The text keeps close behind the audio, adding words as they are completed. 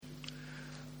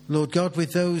Lord God,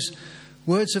 with those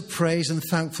words of praise and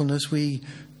thankfulness, we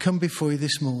come before you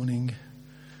this morning.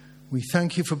 We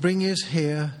thank you for bringing us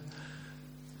here,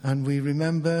 and we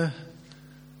remember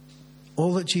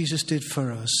all that Jesus did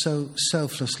for us so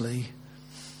selflessly.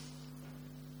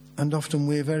 And often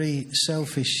we're very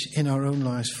selfish in our own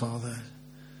lives, Father.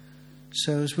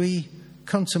 So as we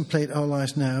contemplate our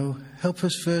lives now, help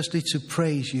us firstly to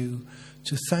praise you,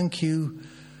 to thank you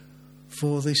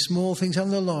for the small things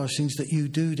and the large things that you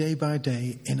do day by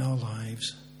day in our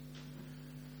lives.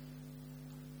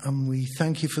 And we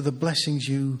thank you for the blessings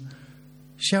you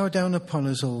shower down upon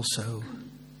us also.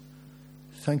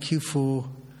 Thank you for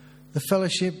the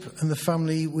fellowship and the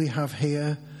family we have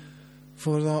here,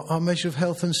 for our measure of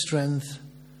health and strength,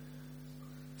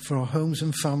 for our homes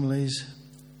and families,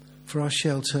 for our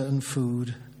shelter and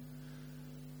food,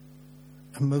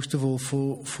 and most of all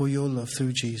for your love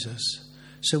through Jesus.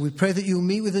 So we pray that you'll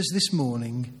meet with us this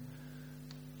morning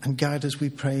and guide us, we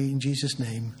pray in Jesus'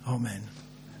 name. Amen.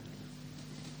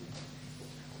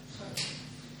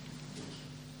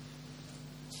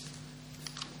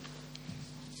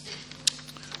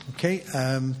 Okay,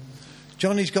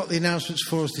 Johnny's got the announcements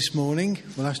for us this morning.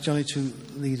 We'll ask Johnny to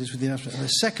lead us with the announcements. And the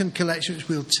second collection, which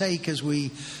we'll take as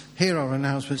we hear our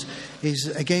announcements, is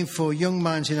again for Young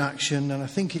Minds in Action, and I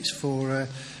think it's for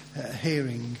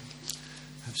hearing.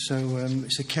 So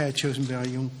it's a charity chosen by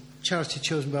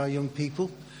our young people.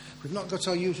 We've not got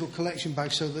our usual collection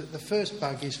bag, so the first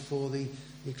bag is for the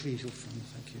Ecclesial Fund.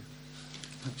 Thank you.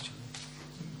 Thanks, Johnny.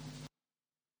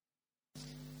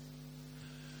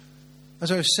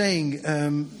 As I was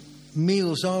saying,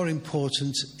 meals are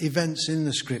important events in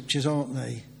the Scriptures, aren't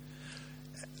they?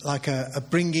 Like a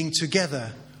bringing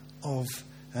together of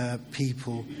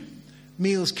people.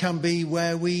 Meals can be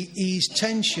where we ease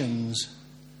tensions.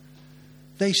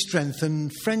 They strengthen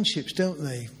friendships, don't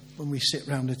they, when we sit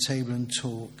round a table and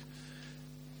talk.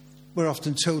 We're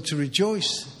often told to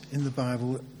rejoice in the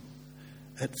Bible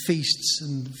at feasts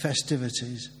and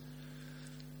festivities.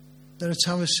 They're a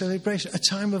time of celebration, a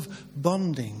time of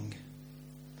bonding.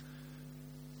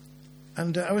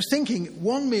 And I was thinking,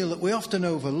 one meal that we often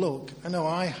overlook, I know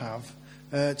I have,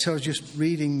 till I was just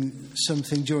reading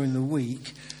something during the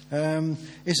week,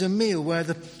 is a meal where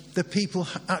the people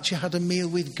actually had a meal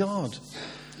with God.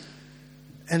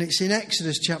 And it's in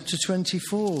Exodus chapter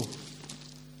 24.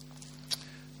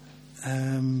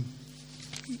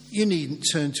 You needn't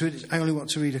turn to it. I only want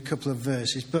to read a couple of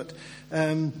verses. But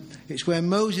it's where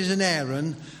Moses and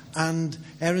Aaron and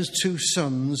Aaron's two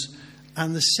sons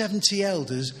and the 70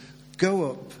 elders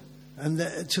go up and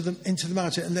into the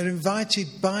mountain, and they're invited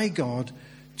by God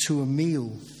to a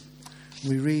meal.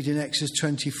 We read in Exodus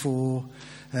 24,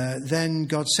 then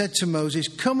God said to Moses,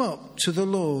 "Come up to the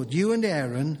Lord, you and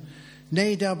Aaron,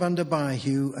 Nadab and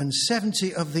Abihu, and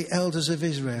 70 of the elders of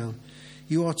Israel.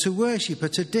 You are to worship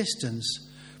at a distance,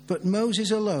 but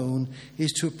Moses alone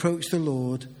is to approach the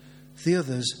Lord. The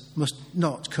others must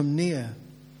not come near,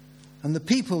 and the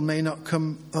people may not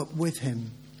come up with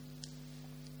him."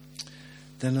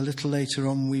 Then a little later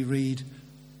on we read,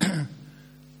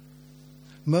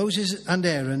 Moses and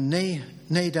Aaron,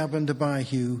 Nadab and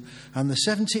Abihu, and the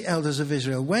 70 elders of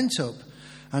Israel went up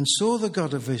and saw the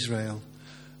God of Israel.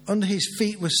 Under his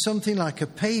feet was something like a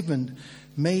pavement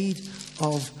made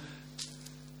of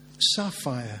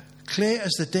sapphire, clear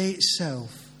as the day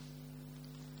itself.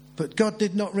 But God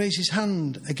did not raise his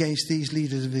hand against these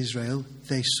leaders of Israel.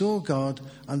 They saw God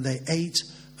and they ate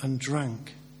and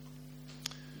drank.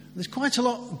 There's quite a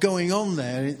lot going on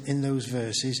there in those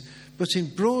verses, but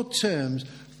in broad terms,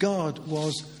 God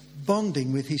was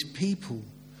bonding with his people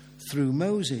through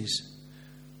Moses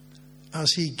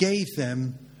as he gave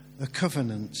them a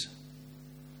covenant.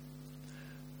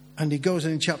 And he goes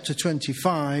on in chapter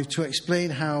 25 to explain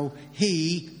how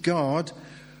he, God,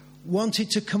 wanted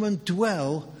to come and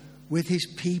dwell with his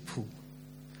people.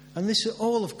 And this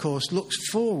all, of course, looks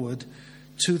forward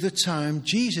to the time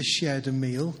Jesus shared a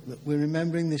meal that we're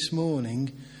remembering this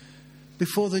morning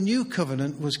before the new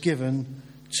covenant was given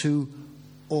to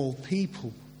all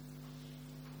people.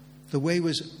 The way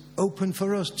was open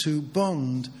for us to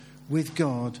bond with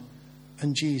God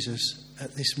and Jesus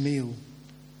at this meal.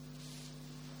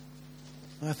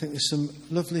 I think there's some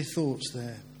lovely thoughts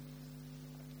there.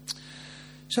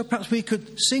 So perhaps we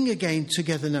could sing again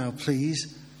together now,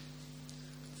 please,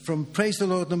 from Praise the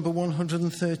Lord number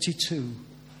 132.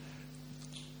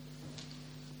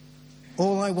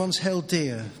 All I once held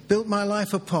dear, built my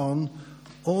life upon,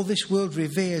 all this world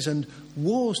reveres and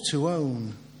wars to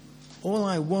own. All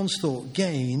I once thought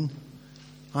gain,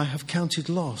 I have counted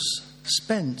loss,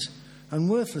 spent and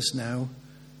worthless now,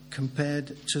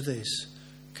 compared to this,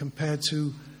 compared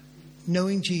to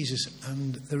knowing Jesus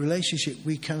and the relationship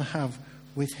we can have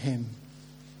with him.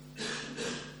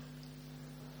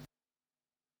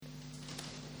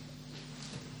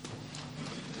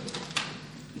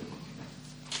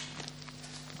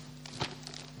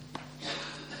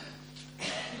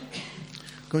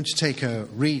 I'm going to take a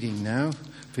reading now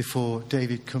before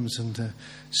David comes and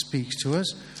speaks to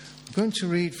us. I'm going to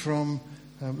read from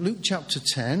Luke chapter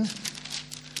 10,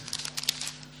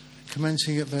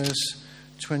 commencing at verse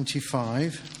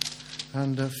 25,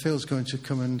 and Phil's going to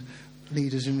come and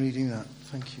lead us in reading that.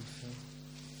 Thank you,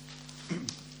 Phil.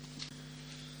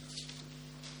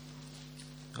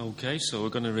 Okay, so we're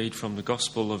going to read from the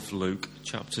Gospel of Luke,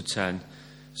 chapter 10,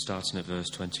 starting at verse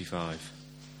 25.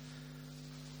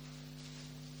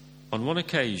 On one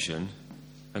occasion,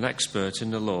 an expert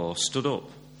in the law stood up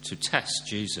to test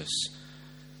Jesus.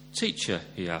 "Teacher,"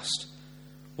 he asked,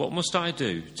 "what must I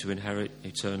do to inherit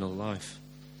eternal life?"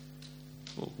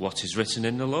 "What is written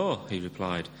in the law?" he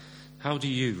replied. "How do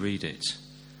you read it?"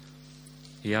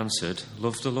 He answered,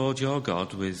 "Love the Lord your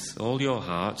God with all your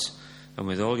heart, and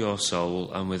with all your soul,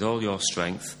 and with all your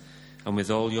strength, and with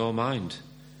all your mind,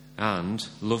 and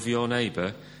love your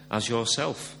neighbour as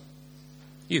yourself."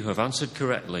 "You have answered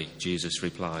correctly," Jesus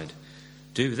replied.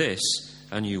 "Do this,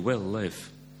 and you will live."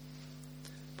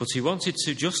 But he wanted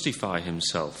to justify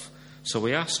himself, so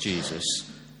he asked Jesus,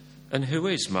 "And who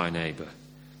is my neighbour?"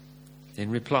 In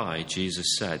reply,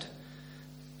 Jesus said,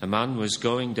 "A man was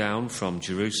going down from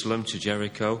Jerusalem to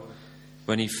Jericho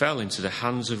when he fell into the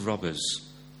hands of robbers.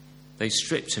 They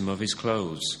stripped him of his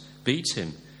clothes, beat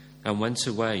him, and went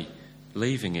away,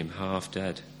 leaving him half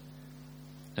dead.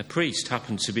 A priest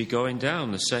happened to be going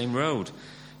down the same road,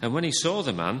 and when he saw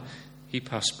the man, he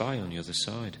passed by on the other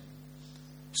side.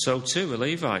 So too a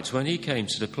Levite, when he came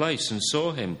to the place and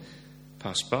saw him,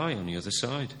 passed by on the other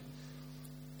side.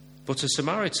 But a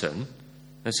Samaritan,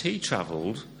 as he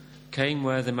travelled, came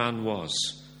where the man was,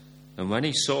 and when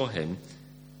he saw him,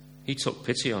 he took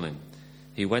pity on him.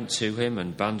 He went to him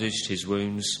and bandaged his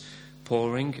wounds,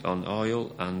 pouring on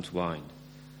oil and wine.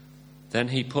 Then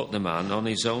he put the man on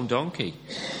his own donkey,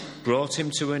 brought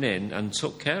him to an inn, and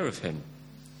took care of him.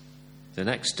 The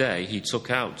next day he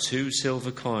took out 2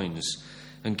 silver coins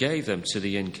and gave them to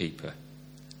the innkeeper.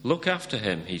 'Look after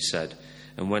him,' he said,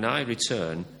 'and when I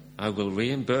return, I will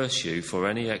reimburse you for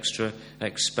any extra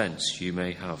expense you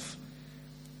may have.'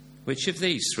 Which of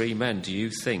these 3 men do you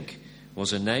think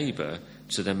was a neighbour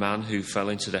to the man who fell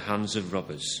into the hands of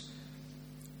robbers?"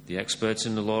 The expert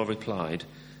in the law replied,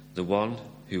 "The one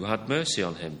who had mercy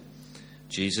on him."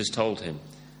 Jesus told him,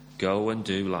 "Go and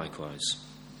do likewise."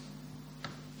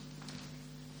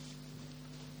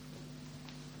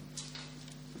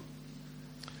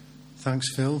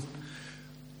 Thanks, Phil.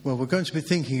 Well, we're going to be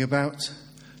thinking about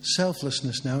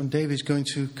selflessness now, and David's going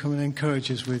to come and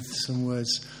encourage us with some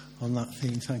words on that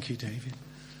theme. Thank you, David.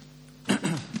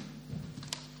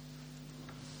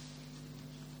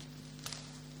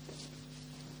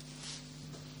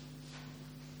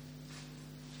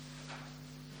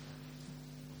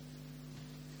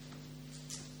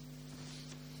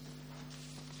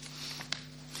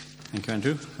 Thank you,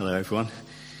 Andrew. Hello, everyone.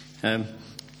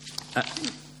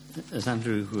 As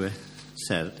Andrew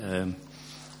said,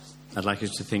 I'd like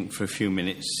us to think for a few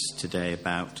minutes today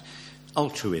about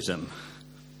altruism.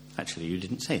 Actually, you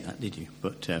didn't say that, did you?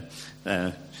 But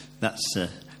that's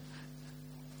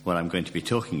what I'm going to be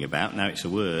talking about. Now, it's a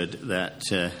word that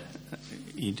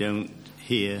you don't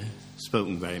hear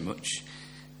spoken very much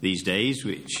these days,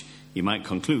 which you might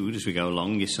conclude as we go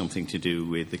along is something to do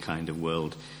with the kind of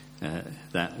world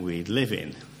that we live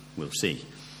in. We'll see.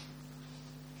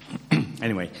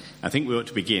 Anyway, I think we ought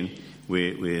to begin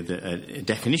with a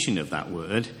definition of that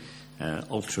word,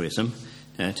 altruism,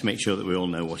 to make sure that we all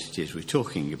know what it is we're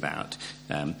talking about.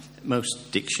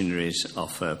 Most dictionaries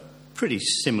offer pretty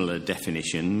similar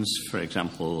definitions. For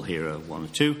example, here are 1 or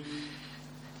 2.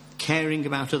 Caring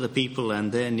about other people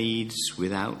and their needs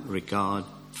without regard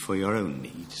for your own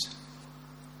needs.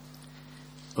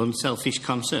 Unselfish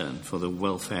concern for the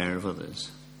welfare of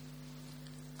others.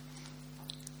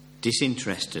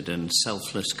 Disinterested and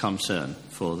selfless concern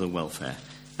for the welfare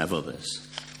of others.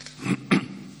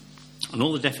 And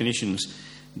all the definitions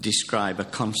describe a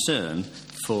concern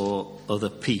for other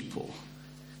people,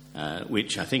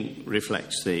 which I think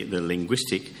reflects the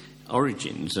linguistic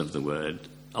origins of the word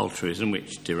altruism,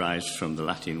 which derives from the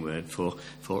Latin word for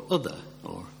other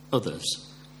or others.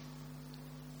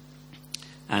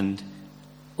 And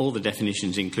all the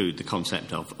definitions include the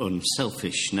concept of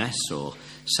unselfishness or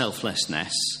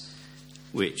selflessness,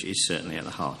 which is certainly at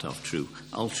the heart of true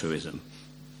altruism.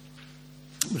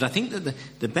 But I think that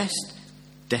the best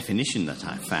definition that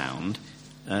I found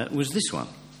was this one: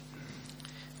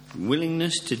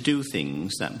 willingness to do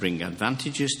things that bring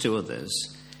advantages to others,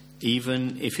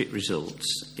 even if it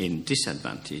results in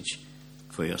disadvantage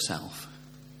for yourself.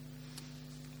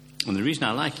 And the reason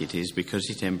I like it is because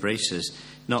it embraces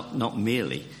not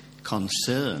merely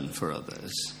concern for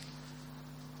others,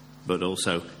 but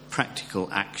also practical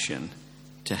action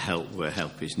to help where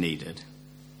help is needed.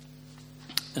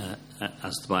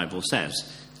 As the Bible says,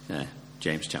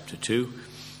 James chapter 2,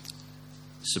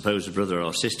 suppose a brother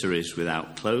or sister is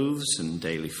without clothes and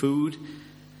daily food.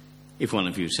 If one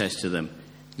of you says to them,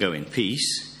 go in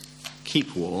peace,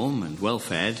 keep warm and well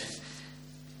fed,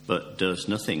 but does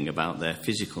nothing about their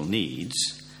physical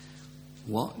needs,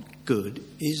 what good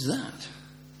is that?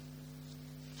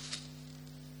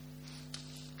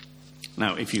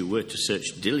 Now, if you were to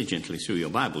search diligently through your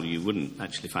Bible, you wouldn't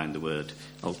actually find the word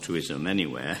altruism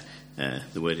anywhere.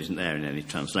 The word isn't there in any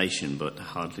translation, but I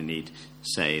hardly need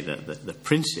say that the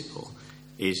principle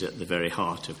is at the very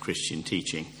heart of Christian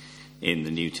teaching in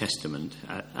the New Testament,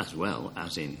 as well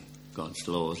as in God's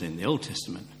laws in the Old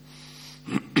Testament.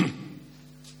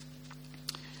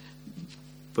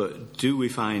 But do we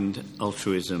find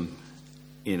altruism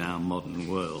in our modern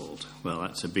world? Well,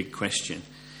 that's a big question.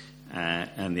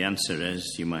 And the answer,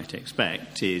 as you might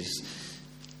expect, is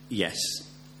yes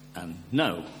and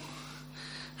no.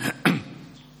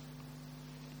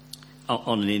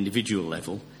 On an individual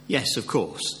level, yes, of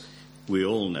course. We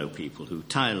all know people who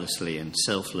tirelessly and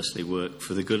selflessly work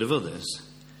for the good of others.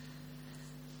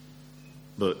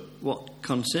 But what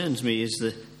concerns me is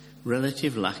the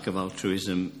relative lack of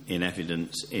altruism in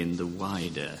evidence in the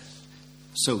wider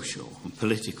social and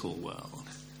political world.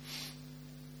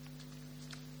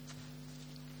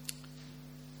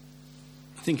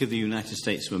 Think of the United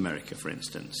States of America, for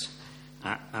instance.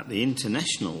 At the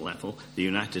international level, the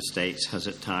United States has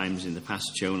at times in the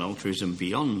past shown altruism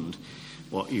beyond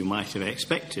what you might have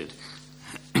expected.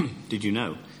 Did you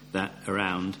know that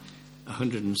around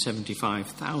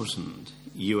 175,000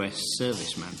 US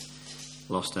servicemen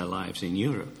lost their lives in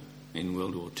Europe in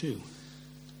World War II?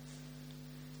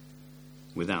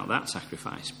 Without that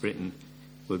sacrifice, Britain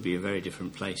would be a very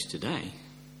different place today.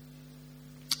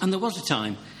 And there was a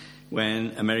time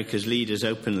when America's leaders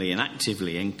openly and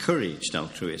actively encouraged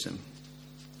altruism.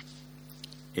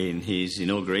 In his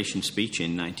inauguration speech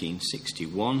in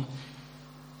 1961,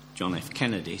 John F.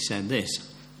 Kennedy said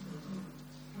this: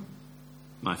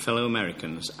 "My fellow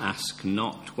Americans, ask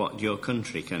not what your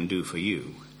country can do for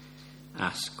you.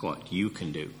 Ask what you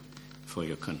can do for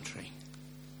your country."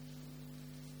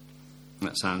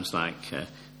 That sounds like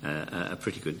a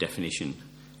pretty good definition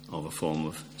of a form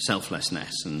of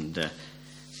selflessness, and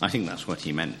I think that's what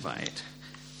he meant by it.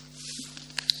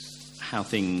 How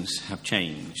things have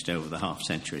changed over the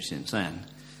half-century since then.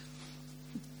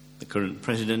 The current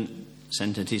president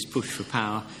centred his push for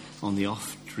power on the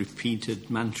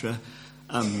oft-repeated mantra,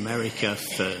 America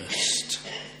first.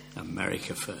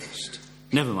 America first.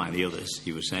 Never mind the others,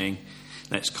 he was saying.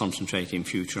 Let's concentrate in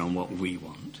future on what we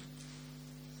want.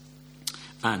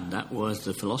 And that was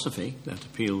the philosophy that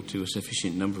appealed to a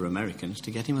sufficient number of Americans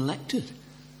to get him elected.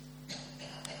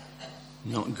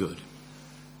 Not good.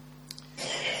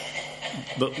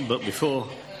 But before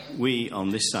we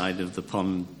on this side of the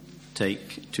pond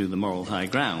take to the moral high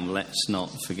ground, let's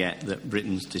not forget that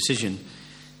Britain's decision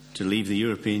to leave the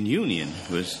European Union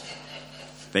was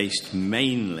based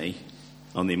mainly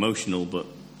on the emotional but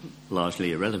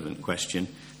largely irrelevant question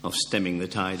of stemming the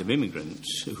tide of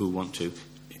immigrants who want to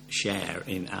share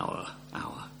in our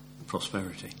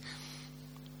prosperity.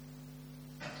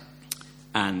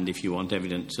 And if you want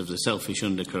evidence of the selfish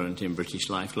undercurrent in British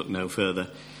life, look no further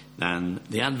than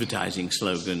the advertising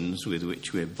slogans with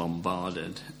which we're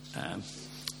bombarded.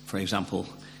 For example,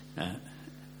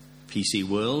 PC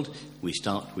World, we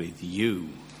start with you.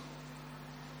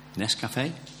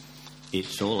 Nescafe,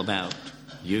 it's all about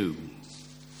you.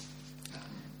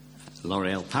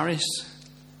 L'Oréal Paris,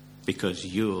 because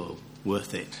you're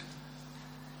worth it.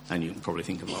 And you can probably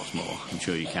think of lots more. I'm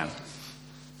sure you can.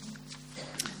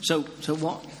 So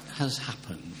what has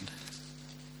happened?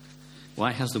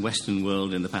 Why has the Western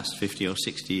world in the past 50 or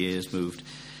 60 years moved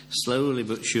slowly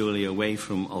but surely away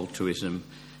from altruism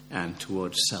and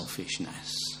towards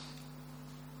selfishness?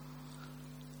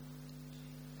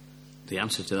 The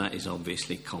answer to that is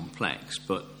obviously complex,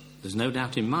 but there's no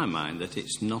doubt in my mind that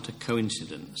it's not a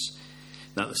coincidence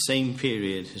that the same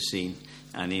period has seen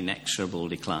an inexorable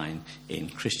decline in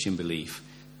Christian belief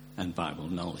and Bible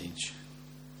knowledge.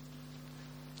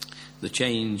 The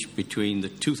change between the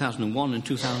 2001 and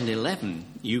 2011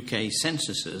 UK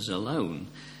censuses alone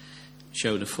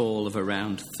showed a fall of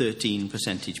around 13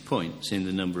 percentage points in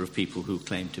the number of people who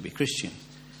claimed to be Christian.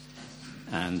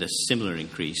 and a similar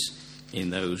increase in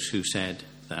those who said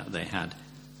that they had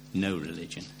no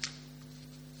religion.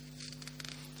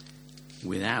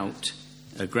 Without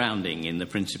a grounding in the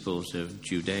principles of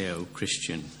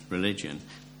Judeo-Christian religion,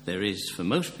 there is, for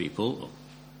most people,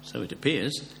 so it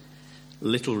appears,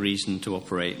 little reason to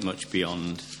operate much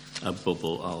beyond a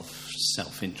bubble of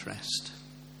self-interest.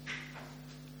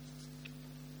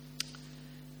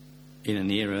 In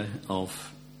an era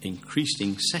of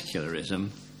increasing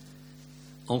secularism,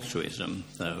 altruism,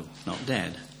 though not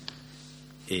dead,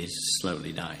 is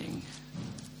slowly dying.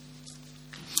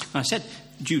 I said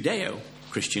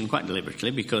Judeo-Christian quite deliberately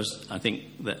because I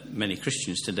think that many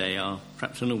Christians today are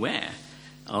perhaps unaware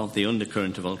of the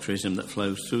undercurrent of altruism that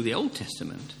flows through the Old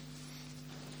Testament.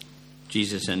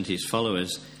 Jesus and his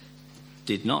followers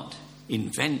did not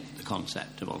invent the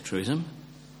concept of altruism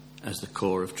as the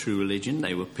core of true religion.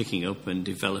 They were picking up and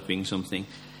developing something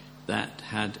that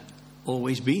had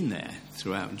always been there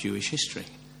throughout Jewish history.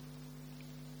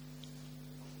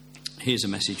 Here's a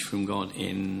message from God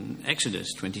in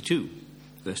Exodus 22,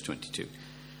 verse 22.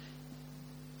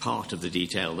 Part of the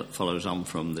detail that follows on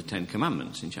from the Ten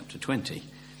Commandments in chapter 20.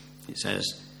 It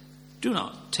says, "Do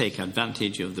not take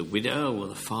advantage of the widow or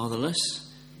the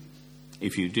fatherless.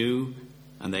 If you do,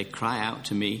 and they cry out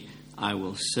to me, I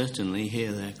will certainly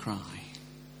hear their cry."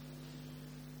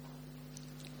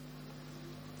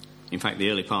 In fact, the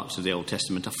early parts of the Old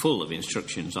Testament are full of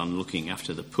instructions on looking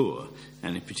after the poor,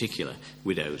 and in particular,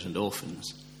 widows and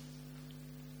orphans.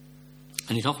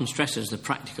 And it often stresses the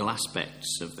practical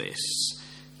aspects of this.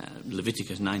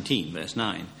 Leviticus 19, verse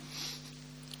 9.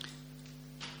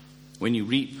 "When you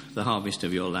reap the harvest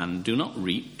of your land, do not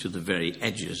reap to the very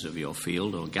edges of your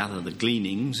field or gather the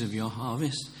gleanings of your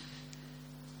harvest.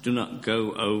 Do not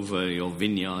go over your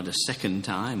vineyard a second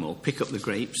time or pick up the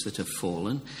grapes that have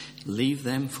fallen. Leave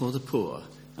them for the poor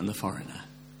and the foreigner.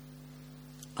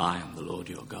 I am the Lord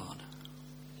your God."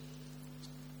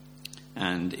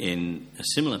 And in a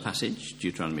similar passage,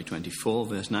 Deuteronomy 24,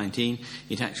 verse 19,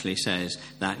 it actually says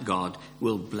that God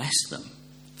will bless them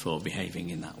for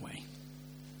behaving in that way.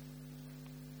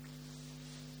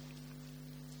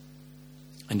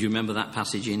 And do you remember that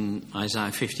passage in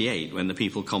Isaiah 58 when the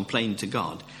people complained to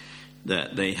God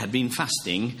that they had been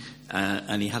fasting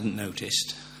and he hadn't noticed?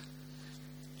 Do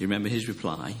you remember his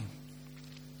reply?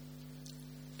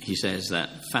 He says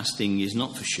that fasting is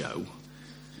not for show.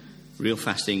 Real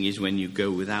fasting is when you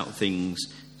go without things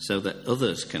so that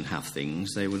others can have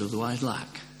things they would otherwise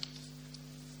lack.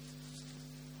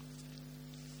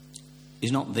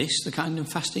 Is not this the kind of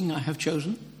fasting I have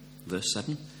chosen? Verse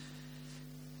 7.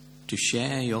 To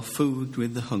share your food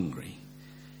with the hungry,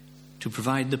 to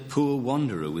provide the poor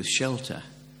wanderer with shelter,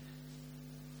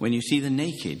 when you see the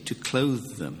naked, to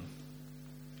clothe them.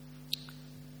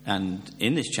 And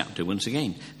in this chapter, once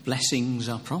again, blessings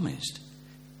are promised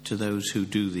to those who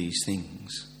do these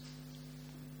things.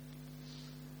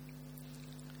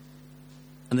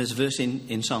 And there's a verse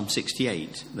in Psalm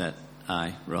 68 that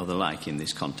I rather like in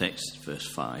this context, verse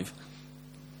 5.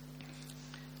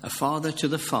 "A father to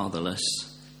the fatherless,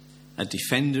 a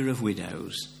defender of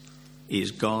widows,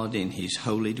 is God in his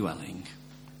holy dwelling."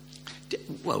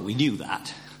 Well, we knew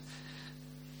that.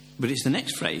 But it's the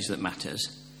next phrase that matters.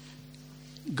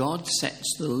 God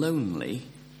sets the lonely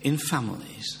in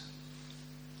families.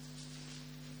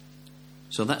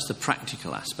 So that's the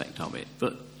practical aspect of it.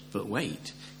 But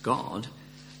wait, God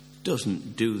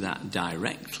doesn't do that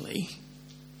directly.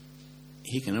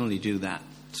 He can only do that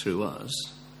through us.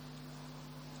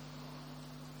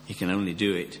 He can only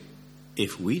do it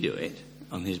if we do it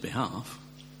on his behalf.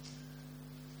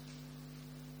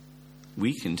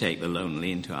 We can take the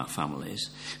lonely into our families.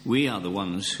 We are the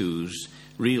ones whose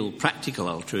real practical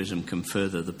altruism can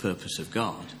further the purpose of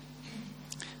God.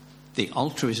 The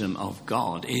altruism of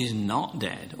God is not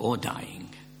dead or dying,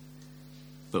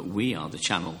 but we are the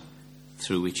channel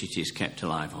through which it is kept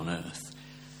alive on earth.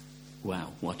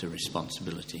 Wow, what a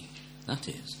responsibility that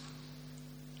is.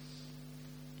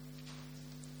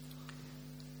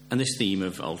 And this theme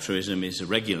of altruism is a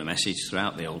regular message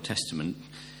throughout the Old Testament,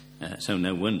 so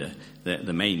no wonder that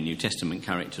the main New Testament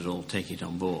characters all take it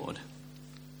on board.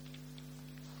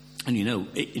 And you know,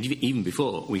 even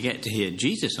before we get to hear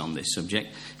Jesus on this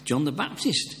subject, John the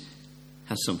Baptist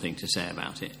has something to say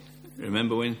about it.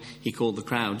 Remember when he called the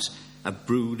crowds a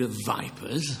brood of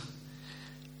vipers?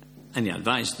 And he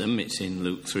advised them, it's in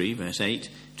Luke 3, verse 8,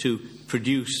 to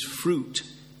produce fruit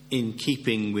in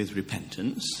keeping with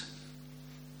repentance.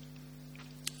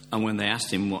 And when they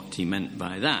asked him what he meant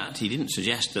by that, he didn't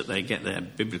suggest that they get their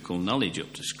biblical knowledge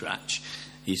up to scratch.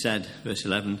 He said, verse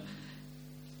 11,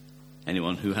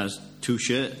 anyone who has 2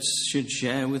 shirts should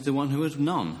share with the one who has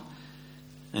none.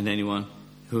 and anyone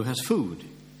who has food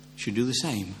should do the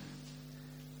same.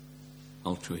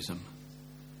 Altruism.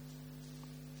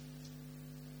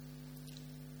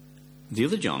 The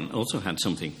other John also had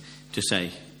something to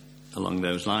say along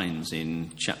those lines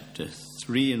in chapter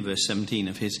 3 and verse 17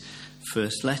 of his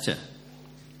first letter.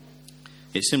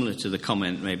 It's similar to the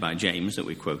comment made by James that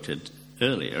we quoted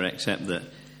earlier, except that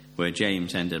where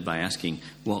James ended by asking,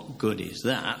 "What good is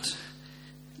that?"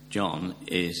 John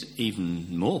is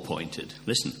even more pointed.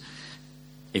 Listen,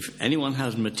 if anyone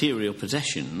has material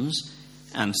possessions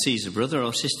and sees a brother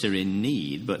or sister in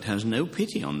need but has no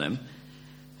pity on them,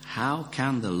 how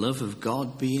can the love of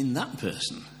God be in that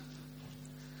person?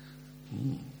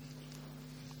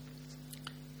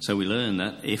 So we learn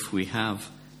that if we have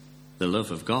the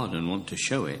love of God and want to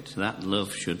show it, that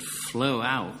love should flow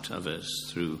out of us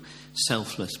through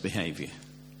selfless behaviour.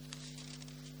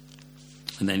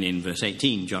 And then in verse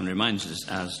 18, John reminds us,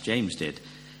 as James did,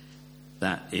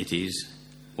 that it is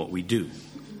what we do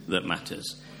that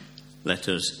matters. Let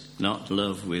us not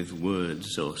love with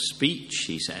words or speech,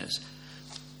 he says,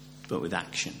 but with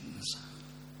actions.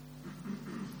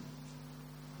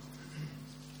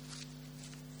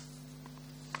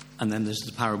 And then there's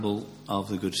the parable of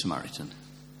the Good Samaritan.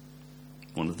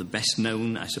 One of the best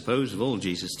known, I suppose, of all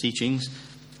Jesus' teachings.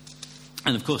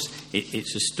 And of course,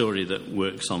 it's a story that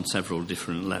works on several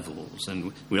different levels.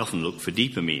 And we often look for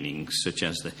deeper meanings, such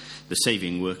as the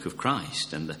saving work of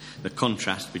Christ and the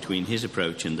contrast between his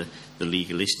approach and the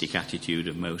legalistic attitude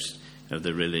of most of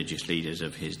the religious leaders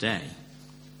of his day.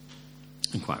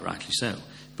 And quite rightly so.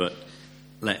 But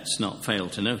let's not fail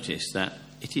to notice that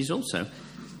it is also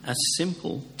a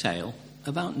simple tale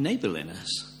about neighbourliness,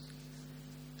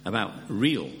 about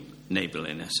real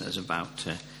neighbourliness, as about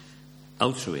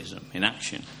altruism in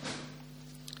action.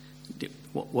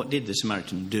 What did the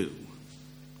Samaritan do?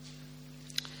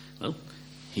 Well,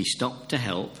 he stopped to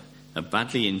help a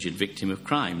badly injured victim of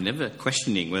crime, never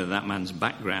questioning whether that man's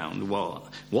background was,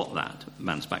 what that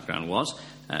man's background was,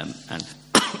 and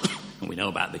we know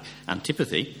about the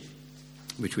antipathy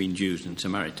between Jews and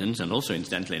Samaritans, and also,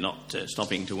 incidentally, not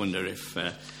stopping to wonder if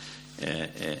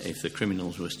the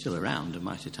criminals were still around and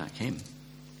might attack him.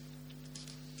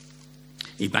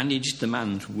 He bandaged the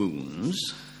man's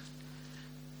wounds.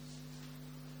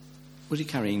 Was he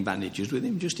carrying bandages with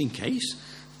him just in case?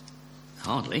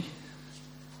 Hardly.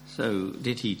 So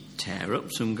did he tear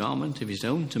up some garment of his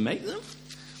own to make them?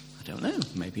 I don't know.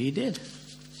 Maybe he did.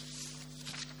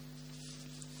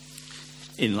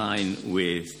 In line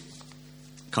with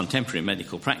contemporary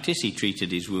medical practice, he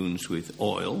treated his wounds with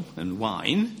oil and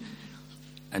wine,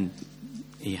 and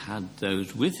he had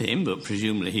those with him, but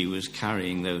presumably he was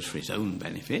carrying those for his own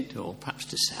benefit, or perhaps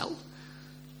to sell.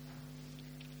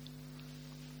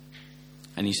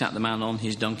 And he sat the man on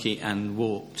his donkey and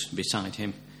walked beside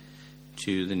him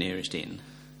to the nearest inn.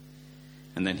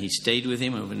 And then he stayed with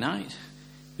him overnight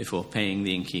before paying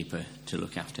the innkeeper to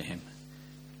look after him.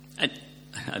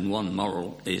 And one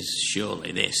moral is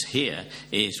surely this: here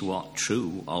is what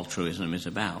true altruism is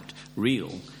about.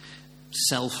 Real,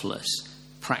 selfless,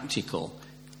 practical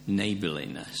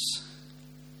neighbourliness.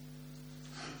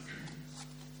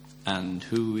 And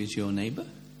who is your neighbour?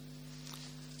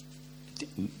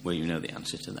 Well, you know the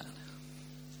answer to that.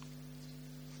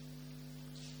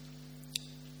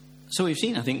 So we've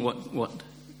seen, I think, what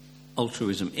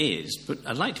altruism is, but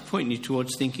I'd like to point you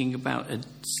towards thinking about a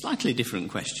slightly different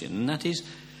question, and that is,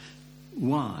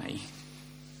 why?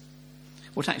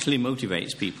 What actually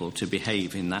motivates people to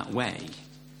behave in that way?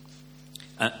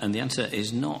 And the answer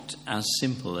is not as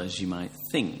simple as you might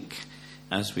think,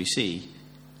 as we see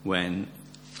when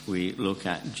we look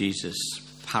at Jesus'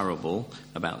 parable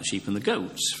about the sheep and the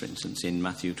goats, for instance, in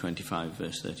Matthew 25,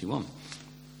 verse 31.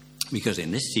 Because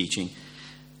in this teaching,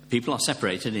 people are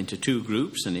separated into two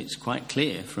groups, and it's quite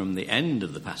clear from the end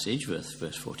of the passage,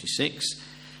 verse 46,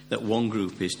 that one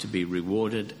group is to be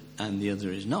rewarded and the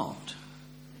other is not.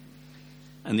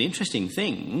 And the interesting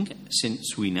thing,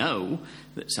 since we know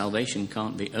that salvation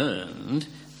can't be earned,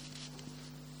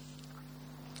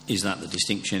 is that the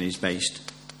distinction is based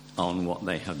on what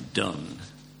they have done.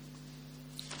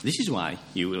 This is why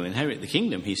you will inherit the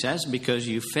kingdom, he says, because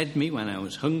you fed me when I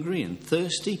was hungry and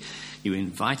thirsty. You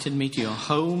invited me to your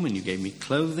home and you gave me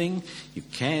clothing. You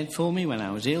cared for me when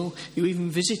I was ill. You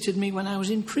even visited me when I was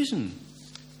in prison.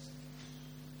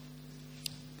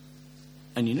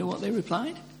 And you know what they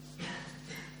replied?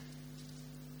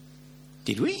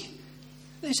 Did we?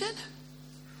 They said.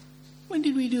 When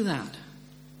did we do that?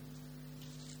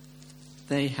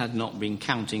 They had not been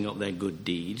counting up their good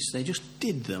deeds. They just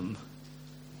did them.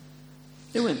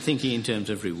 They weren't thinking in terms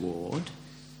of reward.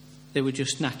 They were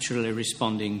just naturally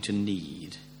responding to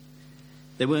need.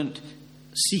 They weren't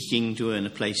seeking to earn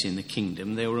a place in the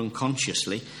kingdom. They were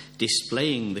unconsciously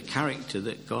displaying the character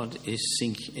that God is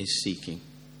seeking.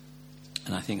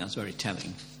 And I think that's very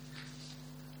telling.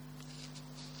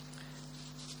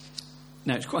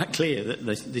 Now, it's quite clear that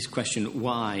this question,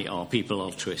 why are people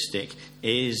altruistic,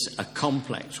 is a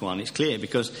complex one. It's clear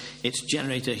because it's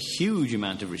generated a huge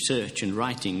amount of research and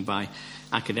writing by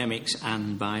academics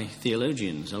and by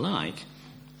theologians alike.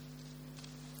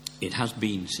 It has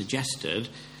been suggested,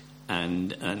 and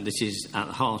this is at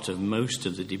the heart of most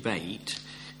of the debate,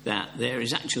 that there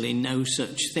is actually no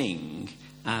such thing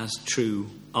as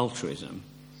true altruism.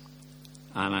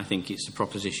 And I think it's a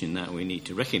proposition that we need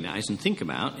to recognise and think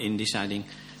about in deciding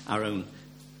our own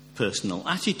personal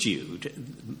attitude.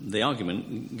 The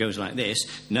argument goes like this: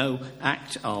 no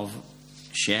act of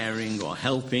sharing or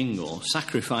helping or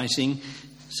sacrificing,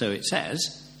 so it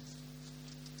says,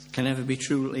 can ever be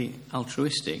truly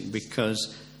altruistic,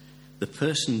 because the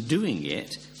person doing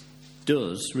it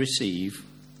does receive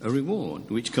a reward,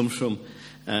 which comes from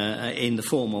in the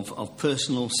form of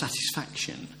personal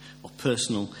satisfaction or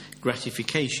personal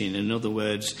gratification. In other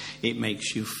words, it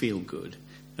makes you feel good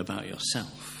about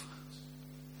yourself.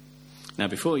 Now,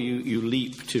 before you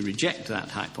leap to reject that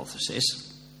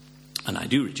hypothesis, and I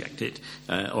do reject it,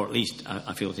 or at least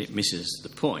I feel that it misses the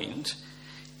point,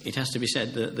 it has to be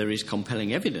said that there is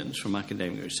compelling evidence from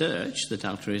academic research that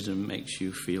altruism makes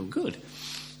you feel good.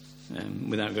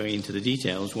 Without going into the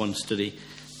details, one study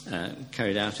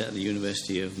carried out at the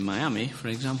University of Miami, for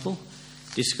example,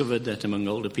 discovered that among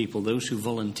older people, those who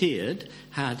volunteered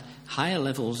had higher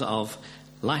levels of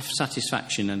life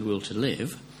satisfaction and will to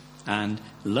live, and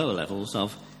lower levels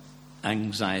of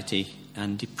anxiety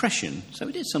and depression. So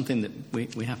it is something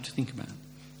that we have to think about.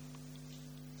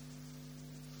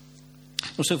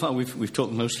 Well, so far we've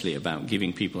talked mostly about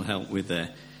giving people help with their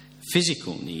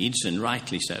physical needs, and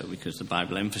rightly so, because the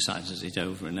Bible emphasises it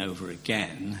over and over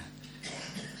again.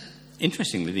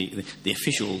 Interestingly, the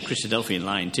official Christadelphian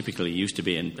line typically used to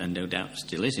be, and no doubt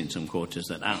still is in some quarters,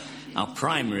 that our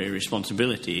primary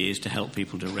responsibility is to help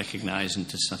people to recognise and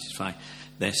to satisfy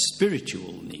their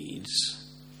spiritual needs.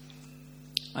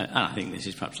 I think this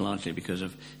is perhaps largely because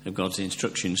of God's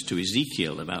instructions to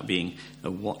Ezekiel about being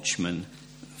a watchman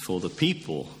for the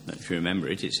people. If you remember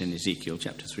it, it's in Ezekiel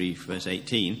chapter 3, verse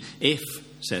 18. If,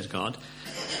 says God,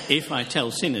 if I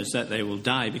tell sinners that they will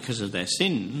die because of their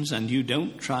sins, and you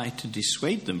don't try to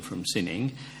dissuade them from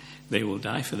sinning, they will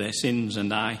die for their sins,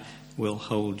 and I will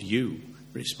hold you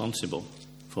responsible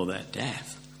for their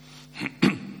death.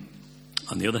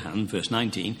 On the other hand, verse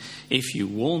 19, if you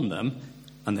warn them,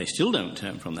 and they still don't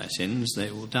turn from their sins,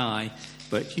 they will die,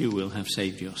 but you will have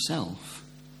saved yourself.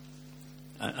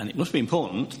 And it must be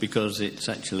important because it's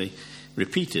actually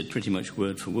repeated pretty much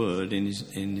word for word in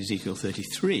Ezekiel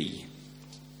 33.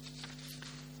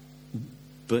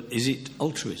 But is it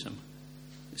altruism?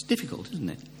 It's difficult,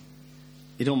 isn't it?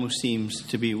 It almost seems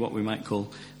to be what we might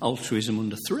call altruism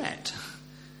under threat.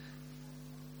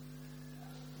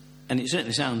 And it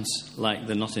certainly sounds like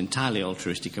the not entirely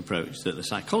altruistic approach that the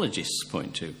psychologists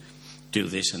point to. Do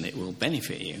this and it will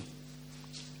benefit you.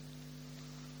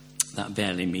 That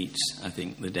barely meets, I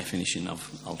think, the definition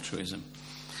of altruism.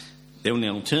 The only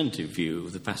alternative view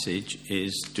of the passage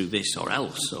is do this or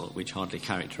else, or which hardly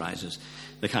characterises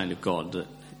the kind of God that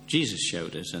Jesus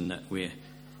showed us and that we're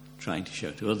trying to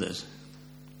show to others.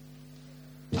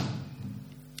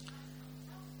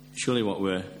 Surely what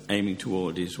we're aiming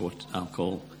toward is what I'll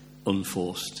call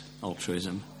unforced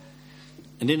altruism.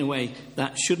 And in a way,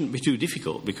 that shouldn't be too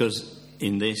difficult, because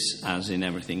in this, as in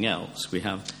everything else, we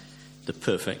have the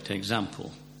perfect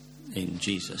example in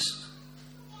Jesus.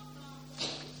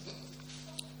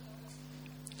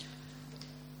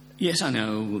 Yes, I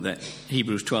know that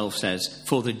Hebrews 12 says,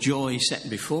 for the joy set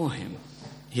before him,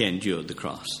 he endured the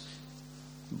cross.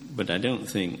 But I don't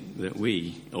think that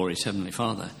we, or his heavenly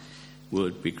Father,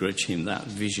 would begrudge him that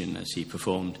vision as he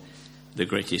performed the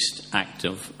greatest act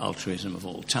of altruism of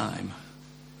all time.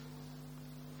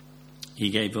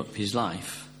 He gave up his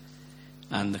life,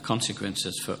 and the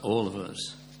consequences for all of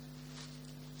us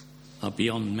are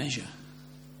beyond measure.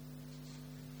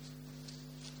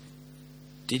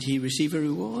 Did he receive a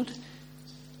reward?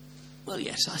 Well,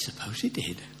 yes, I suppose he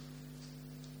did.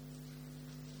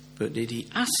 But did he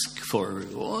ask for a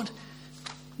reward?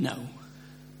 No.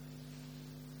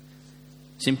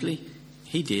 Simply,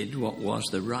 he did what was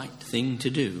the right thing to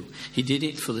do. He did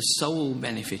it for the sole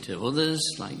benefit of others,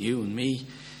 like you and me,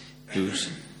 whose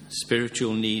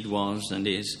spiritual need was and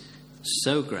is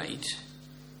so great,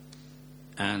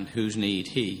 and whose need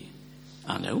he,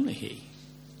 and only he,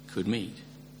 could meet.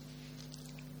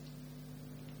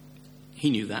 He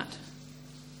knew that.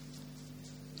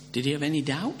 Did he have any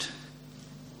doubt?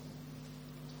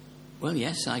 Well,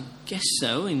 yes, I guess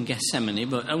so in Gethsemane,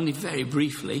 but only very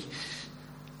briefly.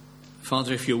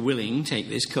 Father, if you're willing, take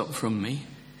this cup from me.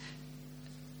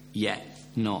 Yet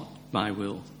not my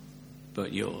will,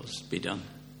 but yours be done.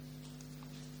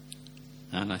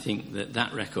 And I think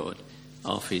that record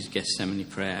of his Gethsemane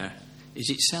prayer is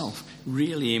itself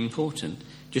really important,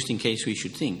 just in case we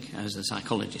should think, as the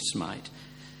psychologists might,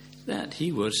 that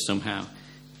he was somehow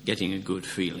getting a good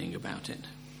feeling about it.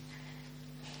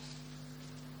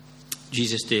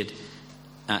 Jesus did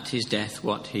at his death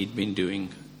what he'd been doing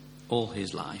all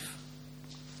his life.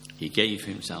 He gave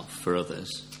himself for others.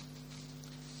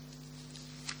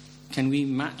 Can we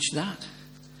match that?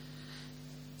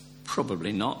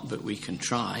 Probably not, but we can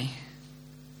try.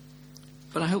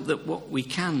 But I hope that what we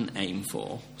can aim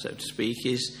for, so to speak,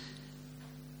 is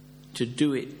to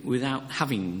do it without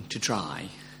having to try,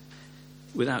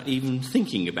 without even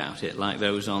thinking about it, like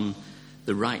those on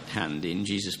the right hand in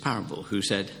Jesus' parable who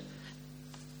said,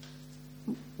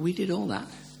 "We did all that.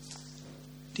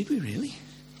 Did we really?"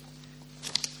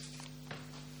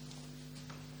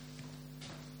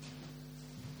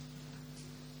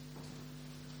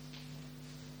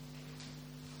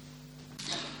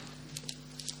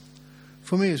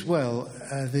 For me as well,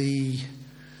 the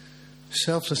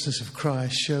selflessness of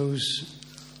Christ shows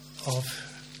of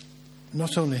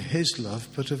not only his love,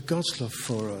 but of God's love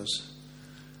for us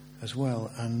as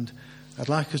well. And I'd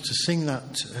like us to sing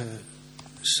that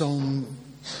song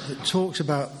that talks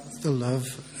about the love,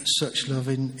 such love,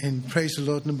 in Praise the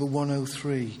Lord number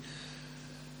 103.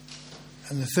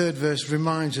 And the third verse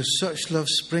reminds us, such love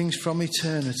springs from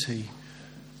eternity,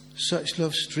 such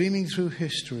love streaming through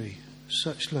history,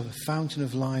 such love, a fountain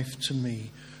of life to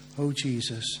me, oh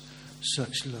Jesus,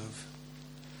 such love.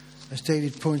 As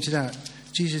David pointed out,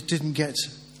 Jesus didn't get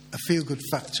a feel-good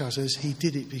factor out of us. He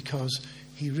did it because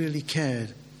he really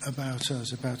cared about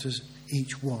us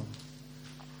each one.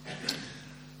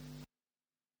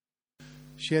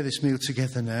 Share this meal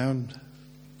together now and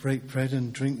break bread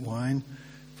and drink wine.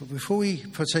 But before we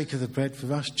partake of the bread, we've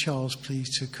asked Charles, please,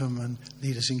 to come and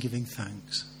lead us in giving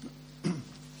thanks.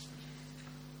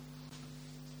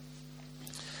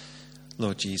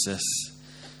 Lord Jesus,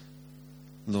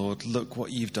 Lord, look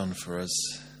what you've done for us.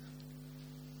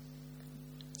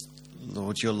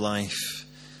 Lord, your life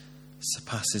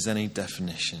surpasses any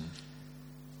definition.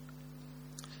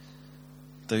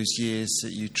 Those years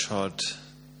that you trod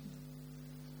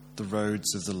the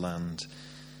roads of the land,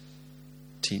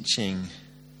 teaching,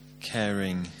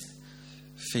 caring,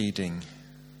 feeding,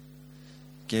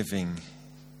 giving,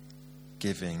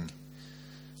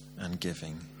 and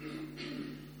giving.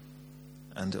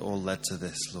 And it all led to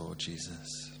this, Lord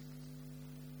Jesus,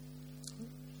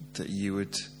 that you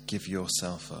would give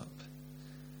yourself up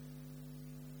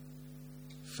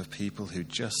for people who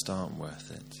just aren't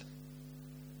worth it,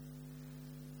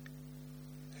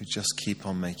 who just keep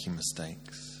on making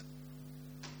mistakes,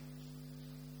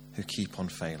 who keep on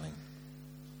failing.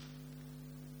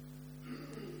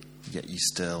 Yet you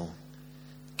still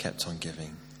kept on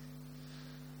giving.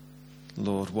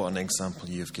 Lord, what an example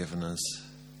you've given us.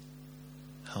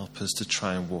 Help us to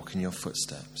try and walk in your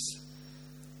footsteps.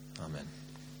 Amen.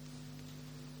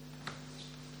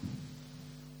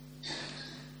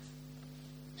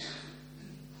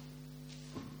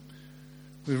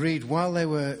 We read, while they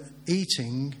were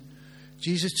eating,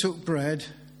 Jesus took bread,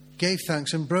 gave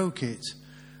thanks and broke it,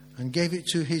 and gave it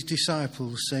to his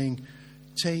disciples, saying,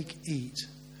 "Take, eat,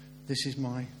 this is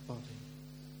my body."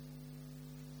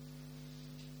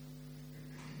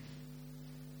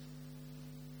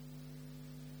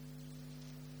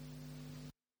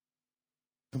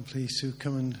 And please to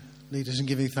come and lead us in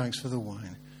giving thanks for the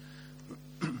wine.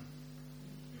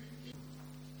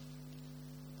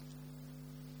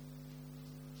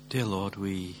 Dear Lord,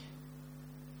 we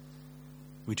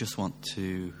just want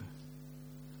to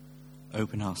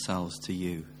open ourselves to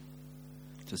you,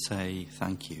 to say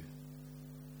thank you.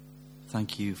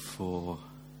 Thank you for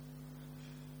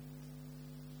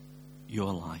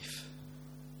your life,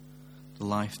 the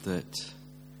life that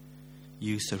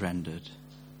you surrendered,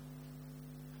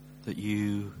 that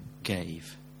you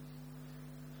gave,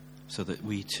 so that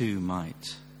we too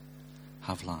might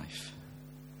have life,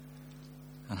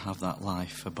 and have that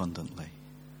life abundantly.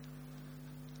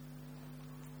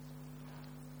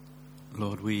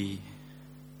 Lord, we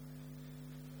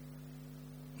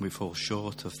fall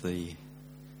short of the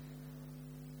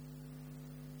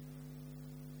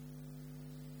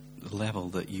level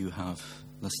that you have,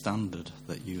 the standard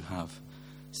that you have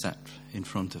set in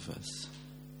front of us.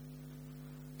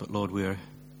 But Lord, we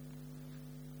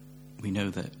know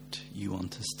that you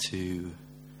want us to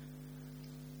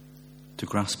to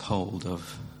grasp hold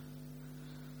of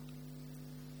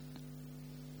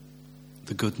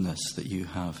the goodness that you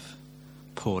have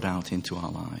poured out into our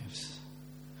lives,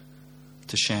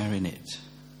 to share in it.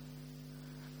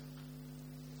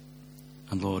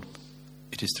 And Lord,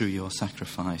 it is through your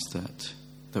sacrifice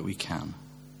that we can,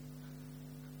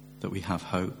 that we have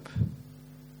hope,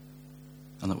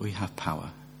 and that we have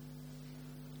power.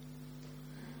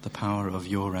 The power of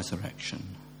your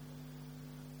resurrection.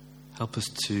 Help us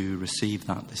to receive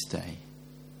that this day,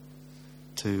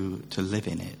 to live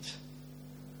in it,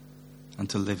 and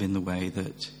to live in the way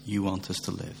that you want us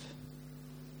to live.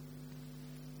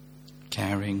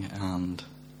 Caring and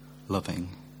loving,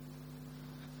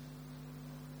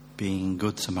 being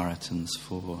good Samaritans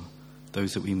for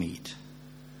those that we meet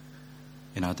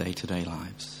in our day-to-day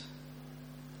lives.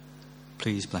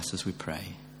 Please bless us, we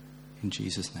pray, in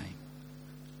Jesus' name.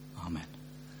 Amen.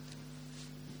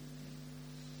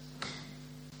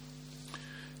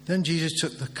 Then Jesus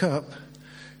took the cup,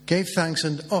 gave thanks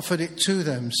and offered it to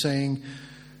them, saying,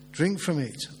 "Drink from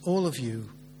it, all of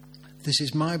you. This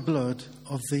is my blood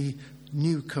of the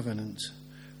new covenant,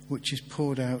 which is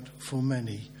poured out for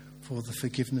many for the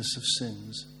forgiveness of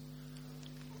sins."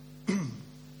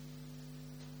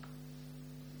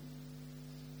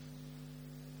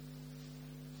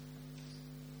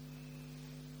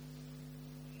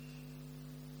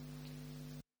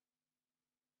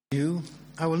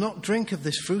 I will not drink of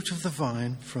this fruit of the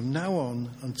vine from now on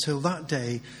until that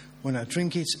day when I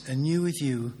drink it anew with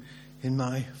you in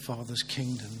my Father's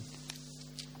kingdom.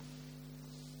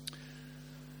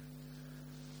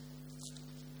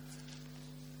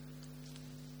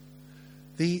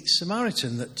 The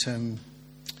Samaritan that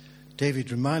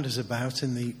David reminded us about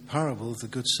in the parable of the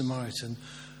Good Samaritan,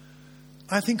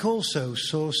 I think also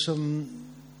saw some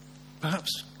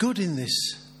perhaps good in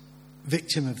this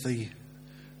victim of the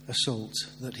assault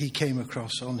that he came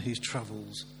across on his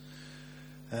travels,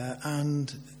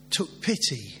 and took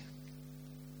pity.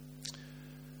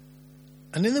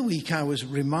 And in the week I was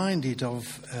reminded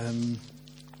of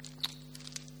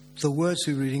the words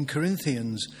we read in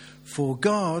Corinthians, "For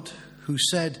God, who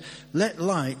said, 'Let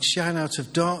light shine out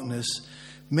of darkness,'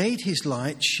 made his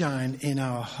light shine in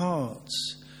our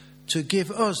hearts to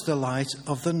give us the light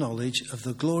of the knowledge of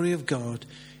the glory of God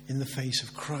in the face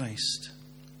of Christ.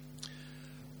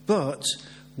 But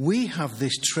we have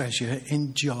this treasure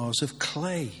in jars of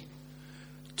clay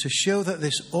to show that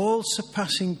this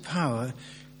all-surpassing power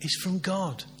is from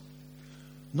God,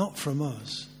 not from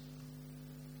us."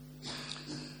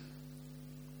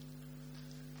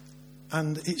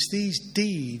 And it's these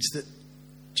deeds that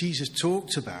Jesus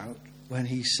talked about when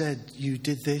he said, "You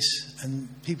did this,"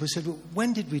 and people said, "Well,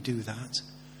 when did we do that?"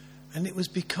 And it was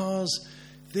because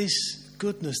this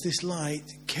goodness, this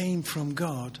light came from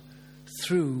God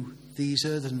through these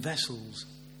earthen vessels.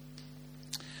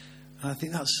 And I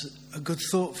think that's a good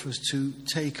thought for us to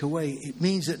take away. It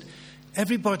means that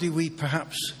everybody we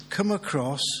perhaps come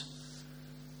across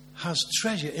has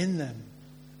treasure in them.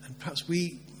 And perhaps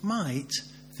we might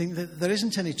think that there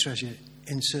isn't any treasure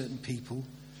in certain people.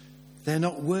 They're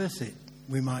not worth it.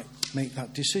 We might make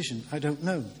that decision. I don't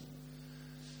know.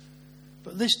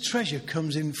 But this treasure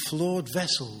comes in flawed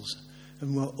vessels.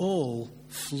 And we're all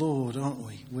flawed, aren't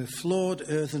we? We're flawed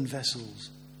earthen vessels.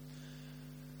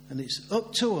 And it's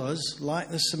up to us,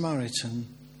 like the Samaritan,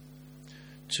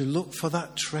 to look for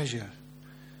that treasure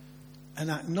and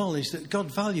acknowledge that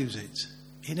God values it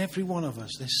in every one of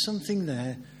us. There's something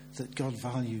there that God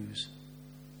values.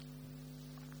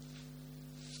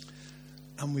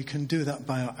 And we can do that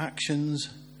by our actions.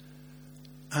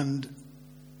 And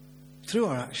through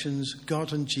our actions,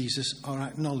 God and Jesus are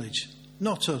acknowledged.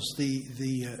 Not us,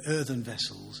 the earthen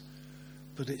vessels,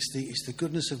 but it's the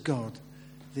goodness of God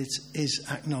that is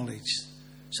acknowledged.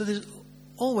 So there's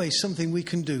always something we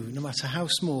can do, no matter how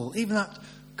small, even that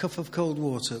cup of cold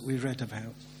water we read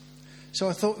about. So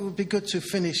I thought it would be good to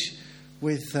finish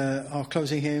with our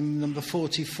closing hymn, number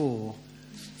 44,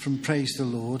 from Praise the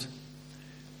Lord.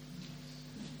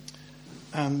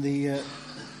 And the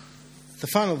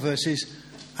final verse is,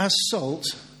 "As salt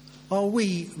are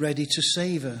we ready to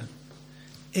savour.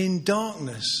 In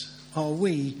darkness are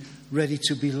we ready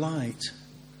to be light.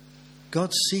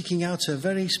 God's seeking out a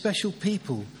very special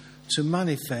people to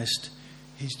manifest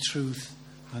his truth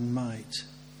and might.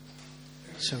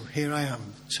 So here I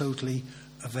am, totally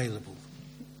available."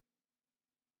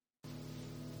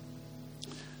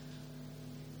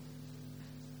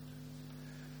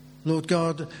 Lord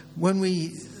God, when we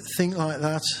think like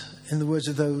that, in the words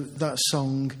of that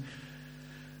song,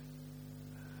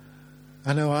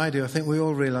 I know I do. I think we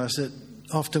all realise that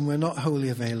often we're not wholly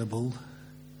available.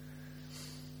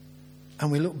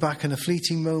 and we look back in a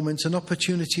fleeting moment, an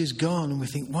opportunity is gone, and we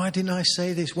think, why didn't I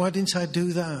say this? Why didn't I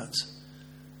do that?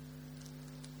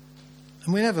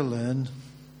 And we never learn.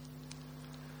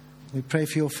 We pray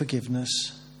for your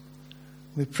forgiveness.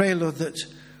 We pray, Lord, that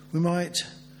we might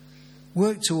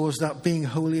work towards that being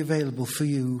wholly available for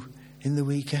you in the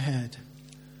week ahead.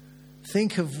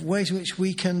 Think of ways in which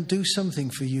we can do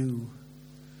something for you,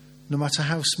 no matter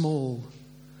how small,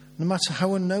 no matter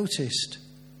how unnoticed.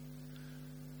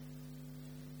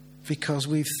 Because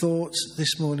we've thought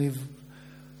this morning of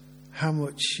how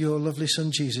much your lovely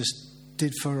Son Jesus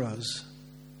did for us.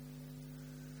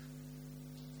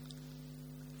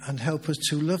 And help us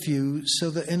to love you so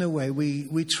that in a way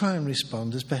we try and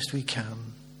respond as best we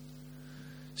can.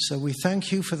 So we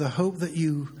thank you for the hope that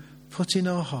you put in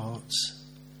our hearts.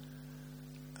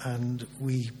 And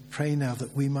we pray now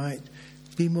that we might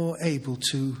be more able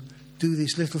to do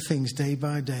these little things day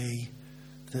by day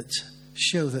that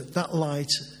show that that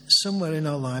light somewhere in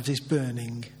our lives is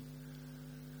burning.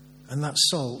 And that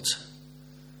salt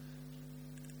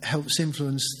helps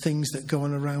influence things that go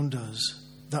on around us.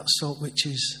 That salt which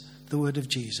is the word of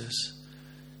Jesus.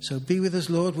 So be with us,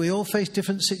 Lord. We all face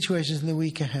different situations in the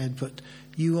week ahead, but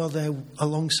you are there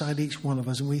alongside each one of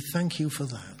us, and we thank you for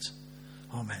that.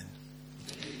 Amen.